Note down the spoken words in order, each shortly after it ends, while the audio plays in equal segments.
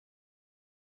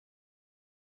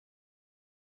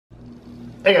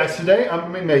Hey guys, today I'm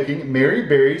going to be making Mary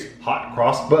Berry's hot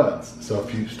cross buns. So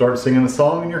if you started singing the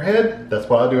song in your head, that's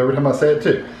what I do every time I say it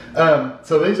too.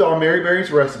 So these are Mary Berry's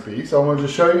recipe. So I'm going to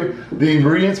just show you the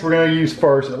ingredients we're going to use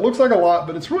first. It looks like a lot,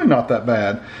 but it's really not that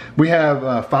bad. We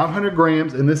have 500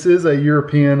 grams, and this is a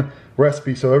European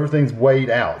recipe, so everything's weighed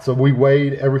out. So we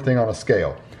weighed everything on a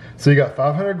scale. So you got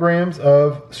 500 grams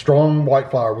of strong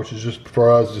white flour, which is just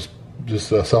for us, just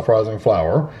self-rising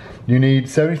flour. You need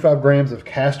 75 grams of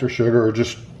castor sugar, or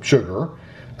just sugar,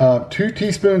 2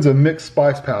 teaspoons of mixed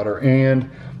spice powder, and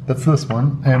that's this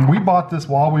one. And we bought this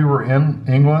while we were in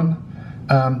England.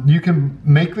 You can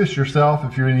make this yourself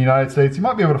if you're in the United States. You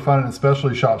might be able to find it in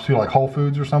specialty shops too, like Whole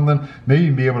Foods or something. Maybe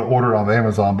you'd be able to order it on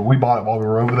Amazon, but we bought it while we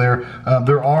were over there.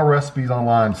 There are recipes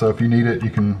online, so if you need it,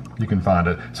 you can find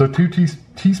it. So 2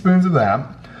 teaspoons of that,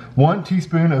 1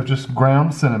 teaspoon of just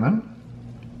ground cinnamon.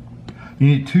 You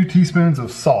need 2 teaspoons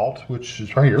of salt, which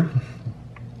is right here.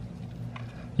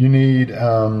 You need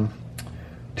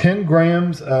 10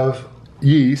 grams of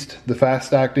yeast, the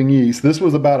fast-acting yeast. This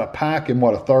was about a pack and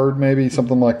what, a third maybe,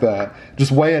 something like that.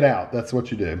 Just weigh it out, that's what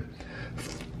you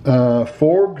do.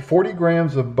 40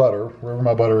 grams of butter, wherever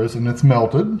my butter is, and it's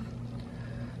melted.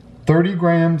 30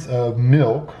 grams of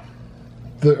milk,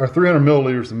 or 300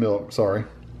 milliliters of milk, sorry.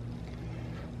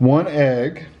 1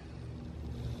 egg.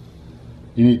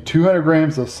 You need 200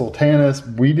 grams of sultanas.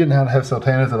 We didn't have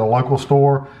sultanas at a local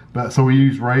store, but so we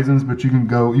used raisins, but you can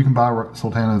buy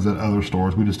sultanas at other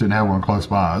stores. We just didn't have one close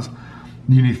by us.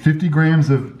 You need 50 grams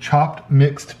of chopped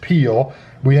mixed peel.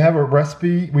 We have a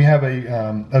recipe, we have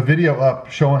a video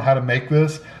up showing how to make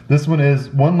this. This one is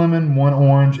 1 lemon, 1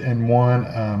 orange, and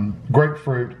 1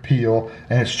 grapefruit peel,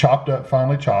 and it's chopped up,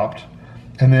 finely chopped.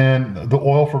 And then the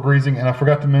oil for greasing, and I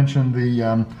forgot to mention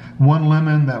the 1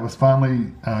 lemon that was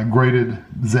finely grated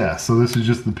zest. So this is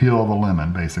just the peel of a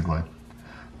lemon, basically.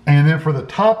 And then for the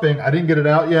topping, I didn't get it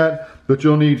out yet, but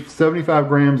you'll need 75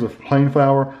 grams of plain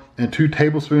flour and 2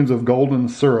 tablespoons of golden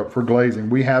syrup for glazing.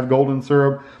 We have golden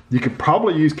syrup. You could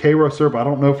probably use Cairo syrup. I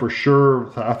don't know for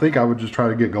sure. I think I would just try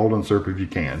to get golden syrup if you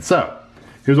can. So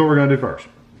here's what we're gonna do first.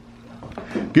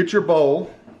 Get your bowl.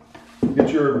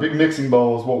 Get your big mixing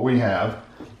bowl is what we have.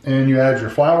 And you add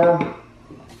your flour.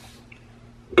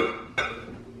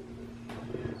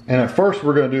 And at first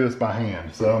we're going to do this by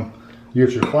hand. So you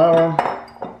get your flour,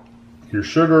 your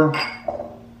sugar,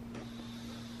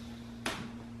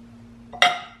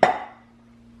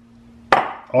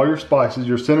 all your spices,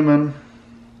 your cinnamon,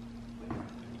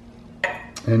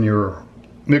 and your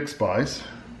mixed spice,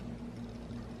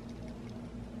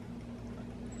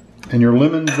 and your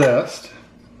lemon zest.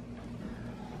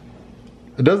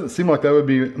 It doesn't seem like that would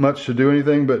be much to do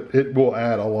anything, but it will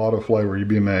add a lot of flavor. You'd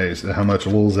be amazed at how much a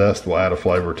little zest will add a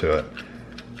flavor to it.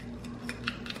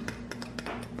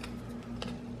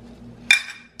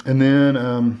 And then,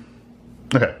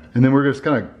 okay, and then we're just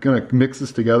kind of gonna mix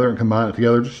this together and combine it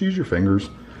together. Just use your fingers.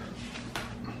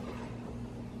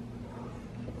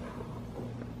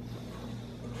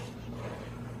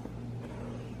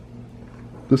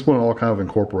 This one all kind of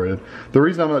incorporated. The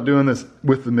reason I'm not doing this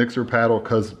with the mixer paddle,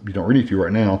 because you don't really need to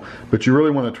right now, but you really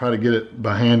want to try to get it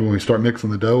by hand when we start mixing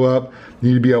the dough up. You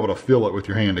need to be able to feel it with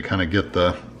your hand to kind of get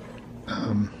the,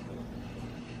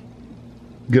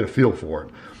 get a feel for it.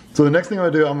 So the next thing I'm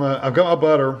gonna do, I've got my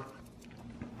butter.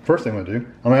 First thing I'm gonna do,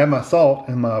 I'm gonna add my salt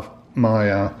and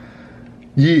my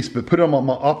yeast, but put it on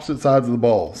my opposite sides of the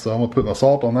bowl. So I'm gonna put my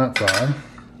salt on that side.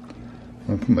 I'm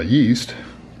gonna put my yeast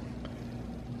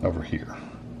over here.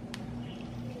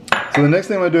 So the next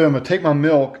thing I'm gonna do, I'm gonna take my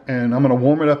milk and I'm gonna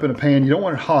warm it up in a pan. You don't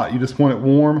want it hot, you just want it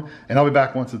warm, and I'll be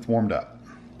back once it's warmed up.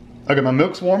 Okay, my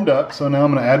milk's warmed up, so now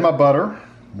I'm gonna add my butter.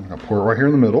 I'm gonna pour it right here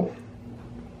in the middle.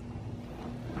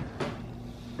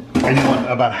 And you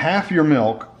want about half your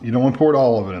milk. You don't want to pour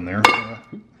all of it in there.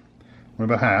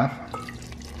 About half.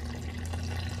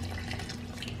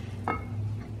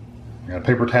 You got a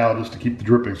paper towel just to keep the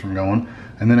drippings from going.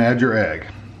 And then add your egg.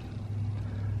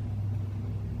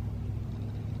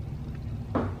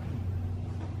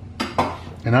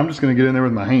 And I'm just going to get in there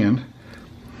with my hand.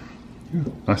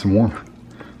 Ooh, nice and warm.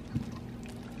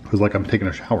 Feels like I'm taking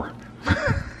a shower.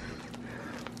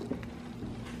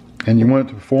 And you want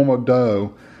it to form a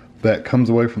dough that comes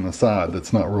away from the side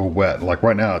that's not real wet. Like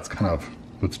right now it's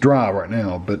it's dry right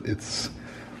now, but it's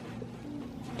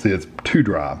too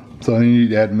dry. So you need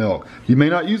to add milk. You may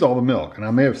not use all the milk, and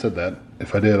I may have said that.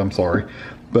 If I did, I'm sorry.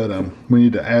 But we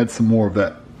need to add some more of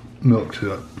that milk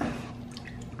to it,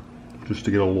 just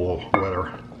to get a little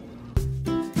wetter.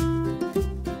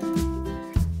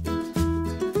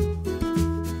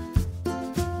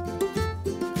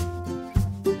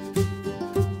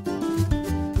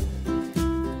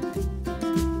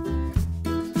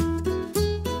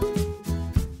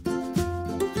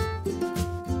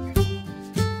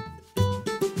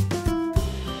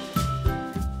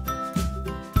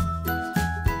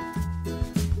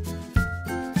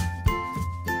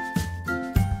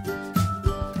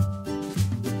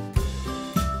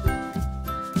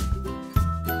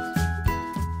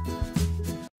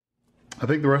 I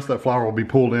think the rest of that flour will be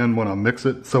pulled in when I mix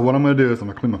it. So what I'm gonna do is I'm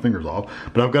gonna clean my fingers off,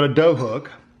 but I've got a dough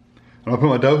hook. I'm gonna put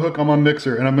my dough hook on my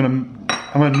mixer and I'm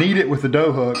gonna knead it with the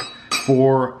dough hook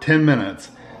for 10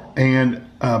 minutes. And,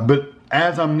 but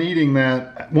as I'm kneading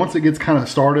that, once it gets kind of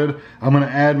started, I'm gonna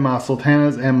add my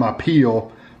sultanas and my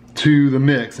peel to the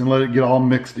mix and let it get all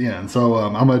mixed in. So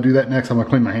I'm gonna do that next. I'm gonna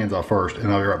clean my hands off first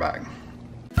and I'll be right back.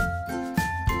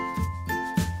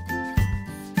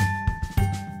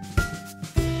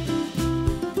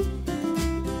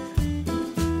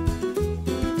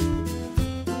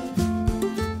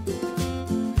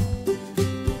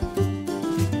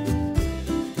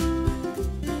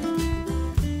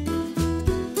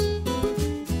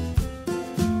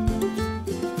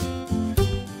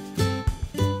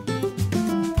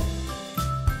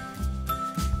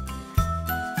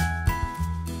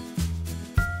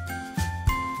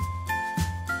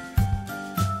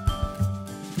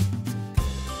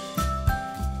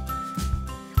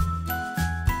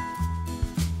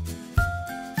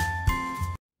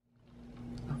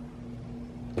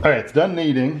 All right, it's done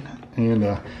kneading, and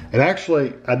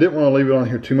actually, I didn't want to leave it on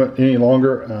here too much any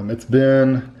longer. It's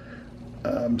been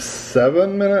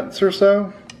 7 minutes or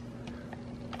so,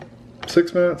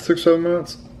 6 minutes, 6 or 7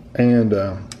 minutes, and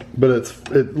but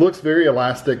it looks very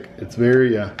elastic. It's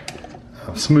very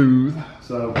smooth.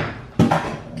 So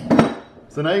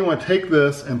now you want to take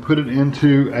this and put it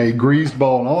into a greased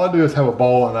bowl, and all I do is have a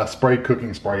bowl and I spray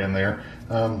cooking spray in there.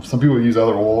 Some people use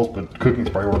other oils, but cooking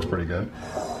spray works pretty good.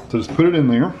 So just put it in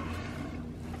there.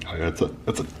 Oh yeah, it's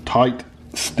a tight,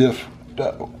 stiff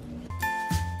dough.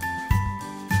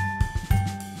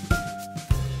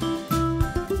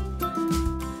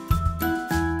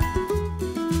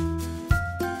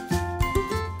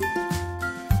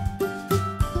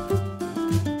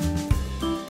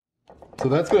 So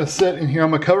that's gonna sit in here.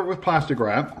 I'm gonna cover it with plastic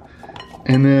wrap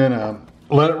and then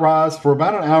let it rise for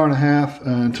about an hour and a half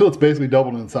until it's basically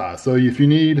doubled in size. So if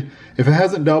it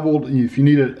hasn't doubled, if you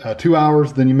need it 2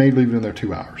 hours, then you may leave it in there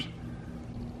 2 hours.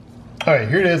 All right,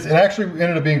 here it is. It actually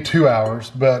ended up being 2 hours,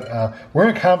 but we're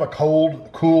in kind of a cold,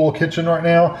 cool kitchen right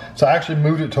now. So I actually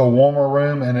moved it to a warmer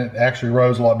room and it actually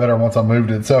rose a lot better once I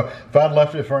moved it. So if I'd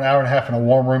left it for an hour and a half in a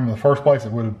warm room in the first place,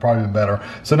 it would have probably been better.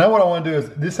 So now what I want to do is,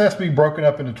 this has to be broken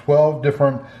up into 12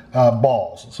 different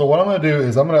balls. So what I'm gonna do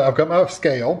is I've got my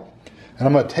scale, and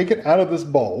I'm gonna take it out of this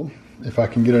bowl, if I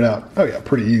can get it out. Oh yeah,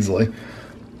 pretty easily.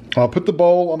 I'll put the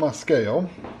bowl on my scale,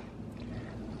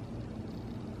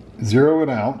 zero it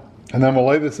out, and then I'm gonna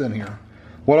lay this in here.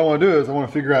 What I wanna do is I wanna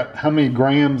figure out how many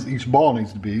grams each ball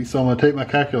needs to be. So I'm gonna take my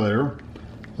calculator,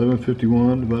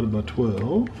 1151 divided by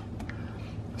 12.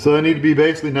 So they need to be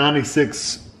basically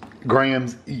 96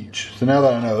 grams each. So now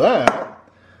that I know that,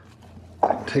 I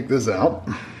can take this out.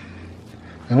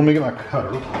 And let me get my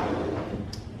cutter.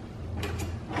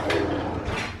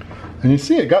 And you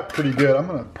see it got pretty good. I'm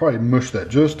gonna probably mush that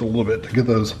just a little bit to get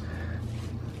those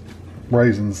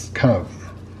raisins kind of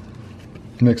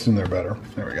mixed in there better.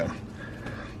 There we go.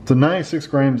 So 96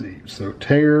 grams each. So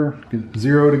tear, get it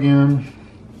zeroed again.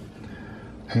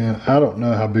 And I don't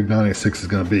know how big 96 is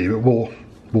gonna be, but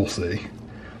we'll see.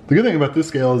 The good thing about this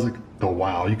scale is, oh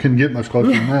wow, you couldn't get much closer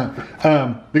than that.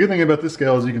 The good thing about this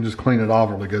scale is you can just clean it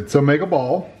off really good. So make a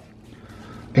ball.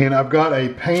 And I've got a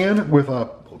pan with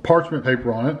a parchment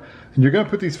paper on it. And you're gonna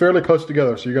put these fairly close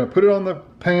together. So you're gonna put it on the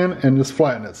pan and just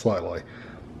flatten it slightly.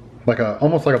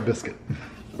 Almost like a biscuit.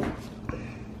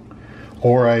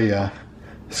 Or a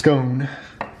scone,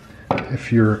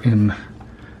 if you're in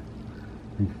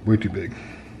way too big.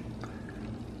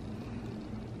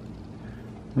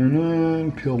 And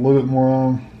then peel a little bit more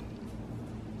on.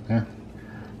 Yeah.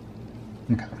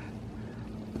 Okay.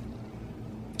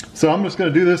 So I'm just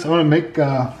gonna do this. I'm gonna make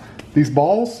these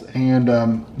balls,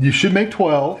 and you should make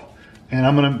 12. And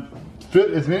I'm gonna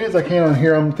fit as many as I can on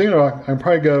here. I'm thinking I can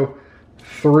probably go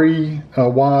 3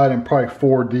 wide and probably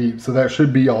 4 deep. So that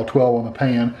should be all 12 on the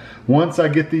pan. Once I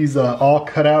get these all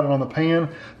cut out and on the pan,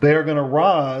 they are gonna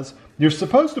rise. You're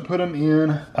supposed to put them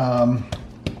in,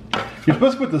 you're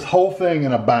supposed to put this whole thing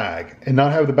in a bag and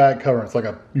not have the bag cover. It's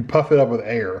like you puff it up with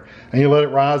air and you let it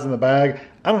rise in the bag.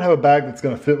 I don't have a bag that's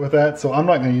gonna fit with that, so I'm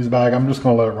not gonna use a bag. I'm just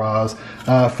gonna let it rise.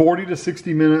 40 to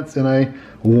 60 minutes in a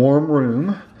warm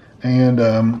room. And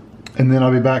then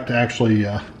I'll be back to actually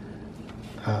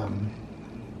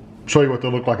show you what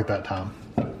they look like at that time.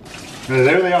 And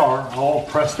there they are, all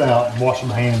pressed out and washing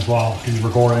my hands while he's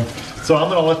recording. So I'm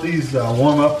gonna let these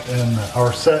warm up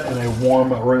or set in a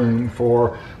warm room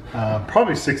for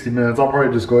probably 60 minutes. I'll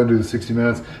probably just go ahead and do the 60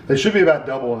 minutes. They should be about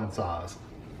double in size.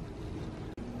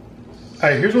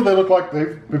 Hey, here's what they look like.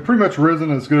 They've pretty much risen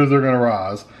as good as they're gonna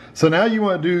rise. So now you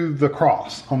wanna do the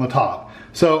cross on the top.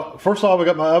 So first of all, I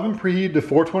got my oven preheated to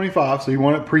 425, so you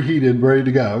want it preheated, ready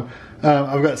to go.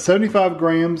 I've got 75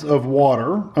 grams of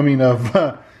water,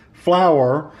 of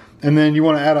flour, and then you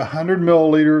want to add 100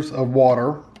 milliliters of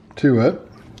water to it.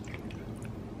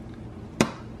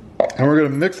 And we're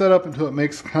going to mix that up until it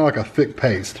makes kind of like a thick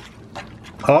paste.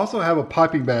 I also have a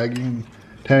piping bag.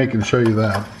 Tammy can show you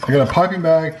that. I got a piping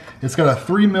bag. It's got a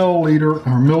 3 millimeter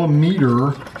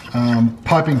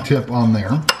piping tip on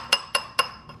there.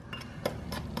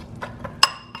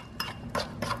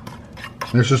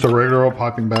 It's just a regular old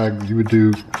piping bag you would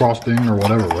do frosting or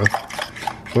whatever with.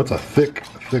 So it's a thick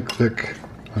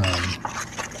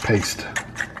paste,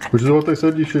 which is what they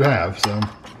said you should have. So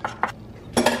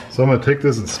I'm going to take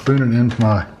this and spoon it into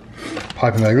my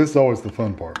piping bag. This is always the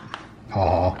fun part.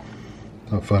 Ha ha.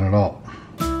 Not fun at all.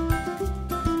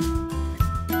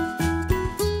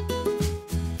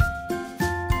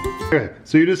 Okay,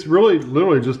 so you just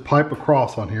literally just pipe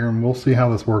across on here, and we'll see how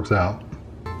this works out.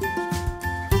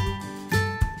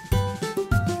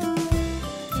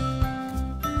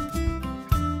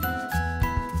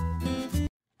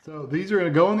 So these are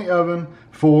going to go in the oven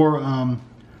for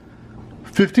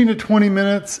 15 to 20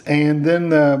 minutes, and then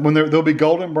when they'll be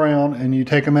golden brown, and you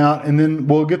take them out, and then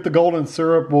we'll get the golden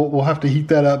syrup. We'll have to heat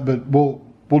that up, but we'll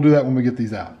do that when we get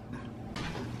these out.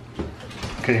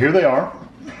 Okay, here they are.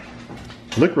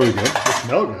 Look really good. They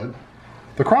smell good.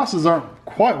 The crosses aren't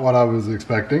quite what I was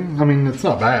expecting. I mean, it's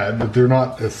not bad, but they're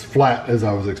not as flat as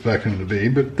I was expecting them to be,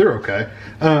 but they're okay.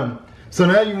 So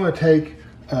now you want to take,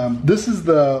 this is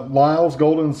the Lyle's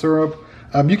golden syrup.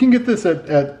 You can get this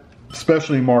at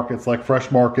specialty markets like Fresh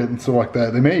Market and stuff like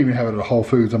that. They may even have it at Whole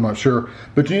Foods, I'm not sure.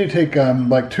 But you need to take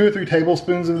like 2 or 3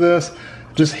 tablespoons of this.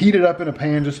 Just heat it up in a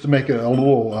pan just to make it a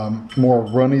little more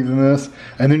runny than this.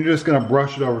 And then you're just gonna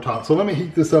brush it over top. So let me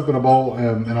heat this up in a bowl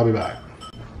and I'll be back.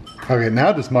 Okay,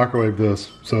 now just microwave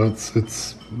this, so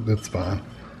it's fine.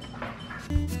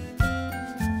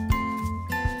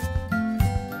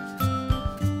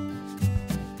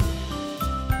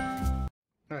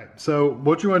 Alright, so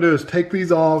what you wanna do is take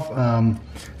these off and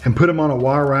put them on a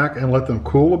wire rack and let them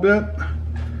cool a bit.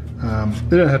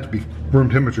 They don't have to be room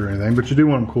temperature or anything, but you do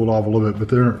want them cooled off a little bit, but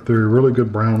they're really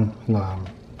good brown,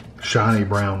 shiny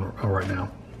brown right now.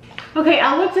 Okay,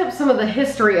 I looked up some of the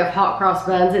history of hot cross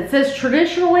buns. It says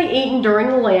traditionally eaten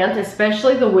during Lent,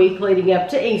 especially the week leading up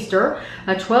to Easter.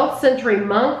 A 12th century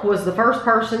monk was the first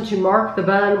person to mark the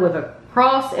bun with a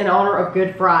cross in honor of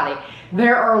Good Friday.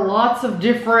 There are lots of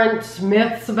different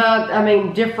myths about,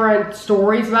 different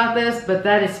stories about this, but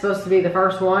that is supposed to be the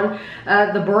first one.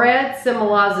 The bread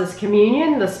symbolizes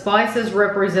communion. The spices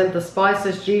represent the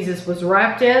spices Jesus was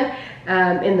wrapped in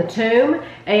the tomb.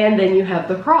 And then you have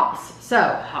the cross. So,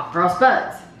 hot cross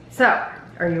buns. So,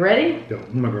 are you ready? Yeah,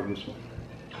 I'm gonna grab this one.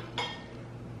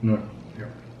 No, yeah.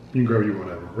 You can grab you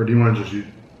whatever. Or do you want to just use?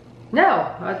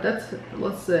 No,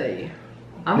 let's see.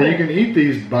 You can eat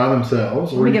these by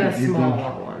themselves, or you can eat them.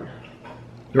 One.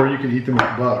 Or you can eat them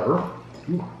with butter.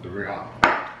 Ooh, they're very hot.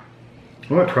 I'm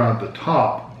gonna try the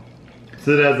top.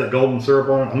 So it has that golden syrup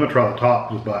on it. I'm gonna try the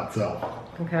top just by itself.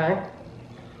 Okay.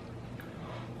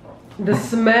 The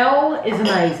smell is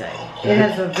amazing. It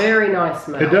has a very nice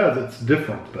smell. It does. It's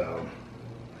different though.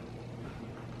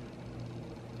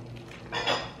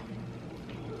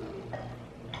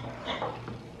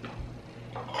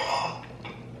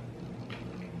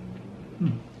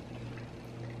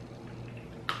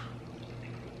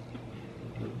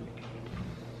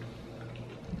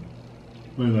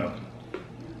 Look at that.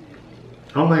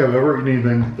 I don't think I've ever eaten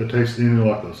anything that tastes anything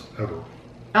like this, ever.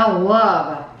 I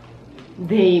love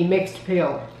the mixed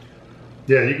peel.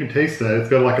 Yeah, you can taste that. It's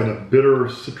got like a bitter,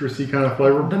 citrusy kind of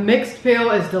flavor. The mixed peel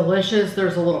is delicious.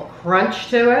 There's a little crunch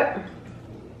to it.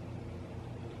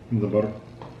 The butter.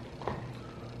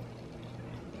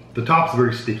 The top's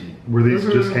very sticky. Where these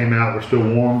just came out, they're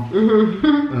still warm.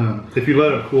 If you let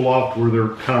them cool off where they're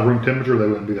kind of room temperature, they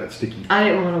wouldn't be that sticky. I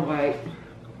didn't want to wait.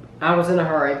 I was in a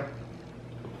hurry.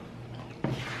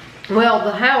 Well,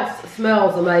 the house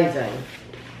smells amazing.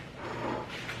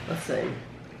 Let's see.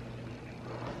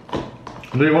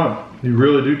 I'll tell you what, you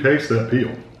really do taste that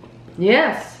peel.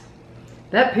 Yes.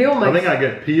 That peel makes... I think I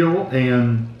get peel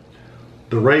and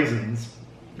the raisins,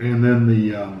 and then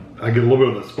the I get a little bit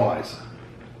of the spice.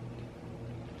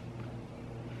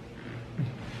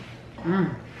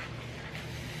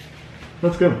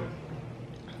 That's good.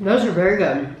 Those are very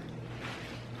good.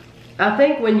 I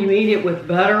think when you eat it with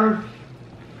butter,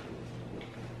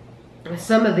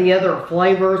 some of the other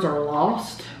flavors are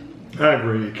lost. I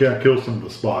agree. It kills some of the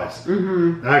spice.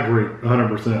 I agree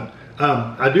 100%.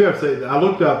 I do have to say, I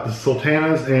looked up the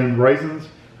sultanas and raisins.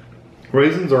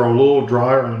 Raisins are a little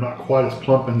drier and not quite as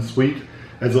plump and sweet.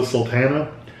 as a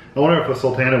sultana. I wonder if a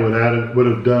sultana would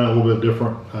have done a little bit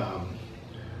different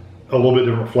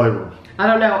flavor. I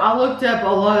don't know. I looked up a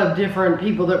lot of different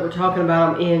people that were talking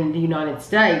about them in the United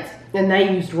States, and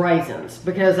they used raisins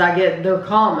because they're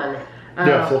common.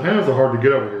 Yeah, sultanas are hard to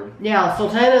get over here. Yeah,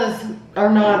 sultanas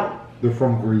are not. They're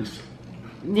from Greece.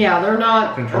 Yeah, they're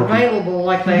not available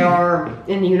like they are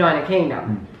in the United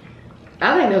Kingdom.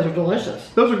 I think those are delicious.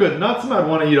 Those are good. Not something I'd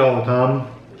want to eat all the time.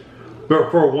 But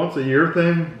for a once a year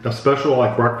thing, a special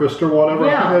like breakfast or whatever, I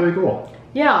think that'd be cool.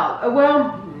 Yeah,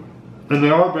 well. And they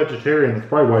are vegetarian. That's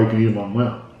probably why you can eat them on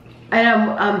Lent. And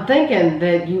I'm thinking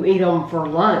that you eat them for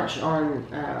lunch on.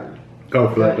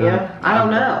 For that day? Yeah, I don't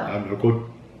know. I have no clue.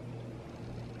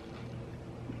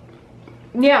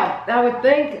 Yeah, I would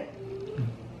think.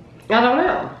 I don't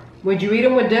know. Would you eat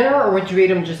them with dinner or would you eat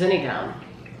them just anytime?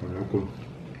 I have no clue.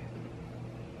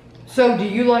 So, do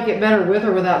you like it better with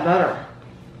or without butter?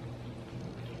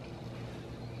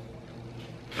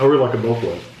 I really like it both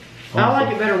ways. Honestly. I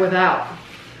like it better without.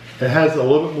 It has a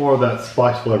little bit more of that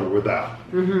spice flavor without.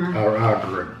 I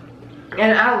agree.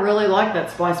 And I really like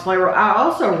that spice flavor. I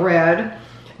also read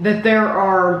that there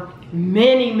are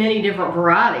many, many different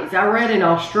varieties. I read in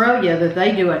Australia that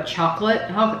they do a chocolate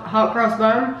hot cross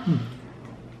bun.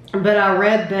 But I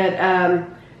read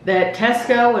that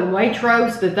Tesco and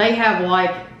Waitrose, that they have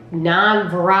like 9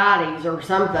 varieties or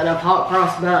something of hot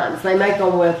cross buns. They make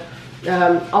them with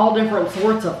all different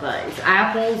sorts of things.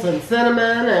 Apples and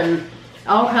cinnamon and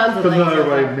all kinds of things. But not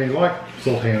everybody may like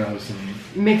sultanas and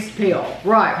mixed peel,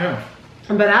 right? Yeah.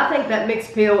 But I think that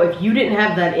mixed peel, if you didn't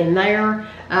have that in there,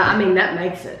 I mean, that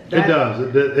makes it. It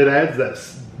does. It adds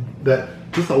that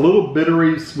just a little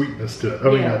bittery sweetness to it. I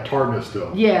mean, a tartness to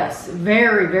it. Yes,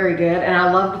 very, very good. And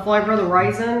I love the flavor of the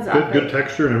raisins. Good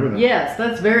texture and everything. Yes,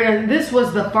 that's very nice. This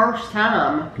was the first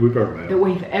time we've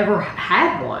ever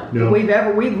had one. Yeah.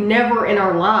 We've never in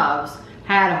our lives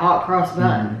had a hot cross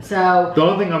bun. So the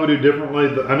only thing I would do differently,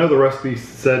 I know the recipe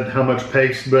said how much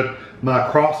paste, but my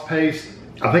cross paste,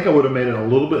 I think I would have made it a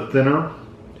little bit thinner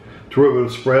to where it would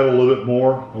have spread a little bit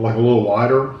more, like a little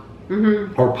wider,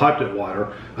 or piped it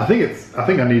wider. I think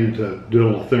I needed to do it a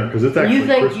little thinner because it's actually. You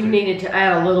think crispy. You needed to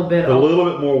add a little bit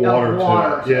more water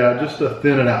to it? Yeah, it. just to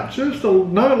thin it out,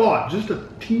 not a lot, just a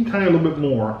teeny tiny little bit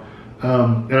more,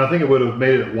 and I think it would have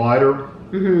made it wider.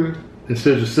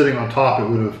 Instead of just sitting on top, it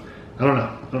would have. I don't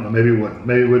know. Maybe it wouldn't.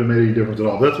 Maybe it wouldn't have made any difference at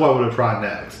all. That's what I would have tried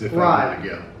next if I did it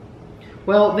again.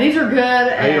 Well, these are good.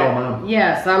 I ate all mine.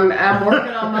 Yes, I'm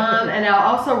working on mine, and I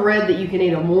also read that you can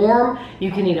eat them warm, you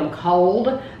can eat them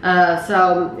cold.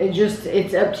 So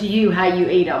it's up to you how you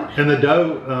eat them. And the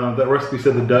dough, that recipe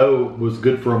said the dough was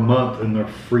good for a month in the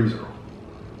freezer.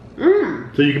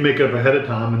 So you can make it up ahead of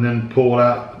time and then pull it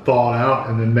out, thaw it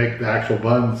out, and then make the actual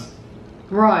buns.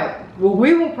 Right. Well,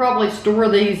 we will probably store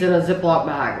these in a Ziploc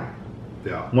bag.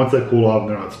 Yeah, once they cool off,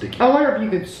 they're not sticky. I wonder if you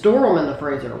could store them in the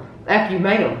freezer after you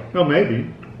made them. Oh,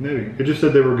 maybe. It just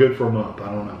said they were good for a month. I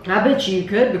don't know. I bet you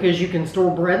could because you can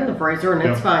store bread in the freezer and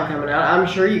it's fine coming out. I'm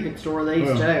sure you could store these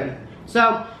too.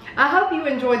 So, I hope you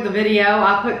enjoyed the video.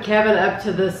 I put Kevin up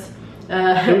to this.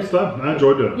 It was fun. I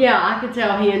enjoyed it. Yeah, I could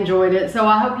tell he enjoyed it. So,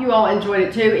 I hope you all enjoyed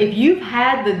it too. If you've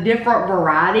had the different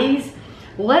varieties,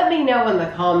 let me know in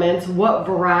the comments what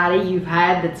variety you've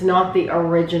had that's not the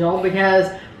original,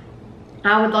 because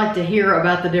I would like to hear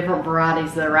about the different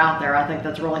varieties that are out there. I think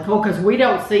that's really cool because we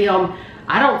don't see them.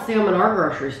 I don't see them in our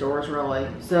grocery stores really.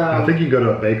 So I think you go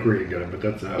to a bakery and get them, but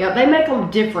that's yeah, they make them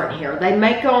different here. They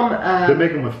make them. They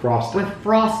make them with frosting. With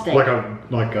frosting.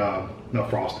 Not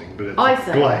frosting, but it's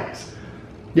icing. Glaze.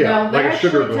 Yeah, no, like a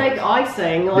sugar glaze. They actually take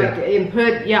icing, and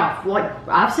put like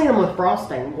I've seen them with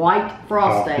frosting, white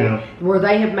frosting, where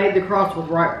they have made the cross with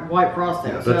white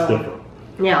frosting. Yeah, that's different.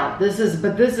 Yeah, this is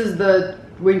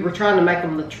we were trying to make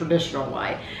them the traditional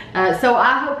way. So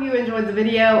I hope you enjoyed the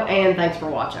video, and thanks for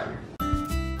watching.